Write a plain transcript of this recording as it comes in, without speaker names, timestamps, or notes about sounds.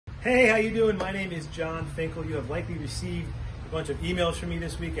Hey, how you doing? My name is Jon Finkel. You have likely received a bunch of emails from me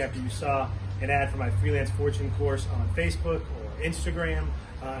this week after you saw an ad for my Freelance Fortune course on Facebook or Instagram.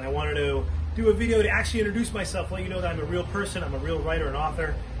 And I wanted to do a video to actually introduce myself, let you know that I'm a real person, I'm a real writer and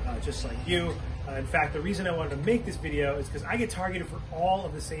author, just like you. In fact, the reason I wanted to make this video is because I get targeted for all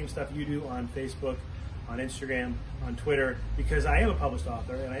of the same stuff you do on Facebook, on Instagram, on Twitter, because I am a published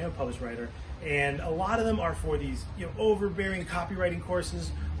author and I am a published writer. And a lot of them are for these, overbearing copywriting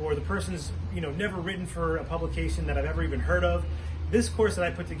courses, or the person's, never written for a publication that I've ever even heard of. This course that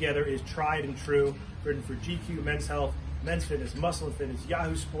I put together is tried and true, written for GQ, Men's Health, Men's Fitness, Muscle and Fitness,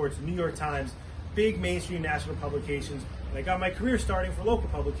 Yahoo Sports, New York Times, big mainstream national publications. And I got my career starting for local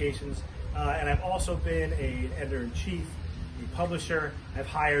publications, and I've also been an editor-in-chief, a publisher. I've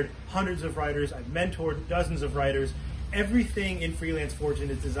hired hundreds of writers. I've mentored dozens of writers. Everything in Freelance Fortune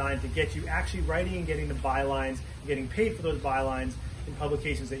is designed to get you actually writing and getting the bylines, and getting paid for those bylines in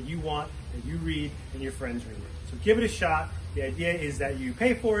publications that you want, that you read, and your friends read. So give it a shot. The idea is that you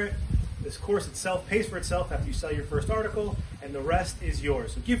pay for it. This course itself pays for itself after you sell your first article, and the rest is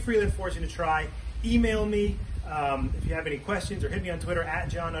yours. So give Freelance Fortune a try. Email me if you have any questions, or hit me on Twitter at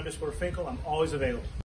Jon_Finkel. I'm always available.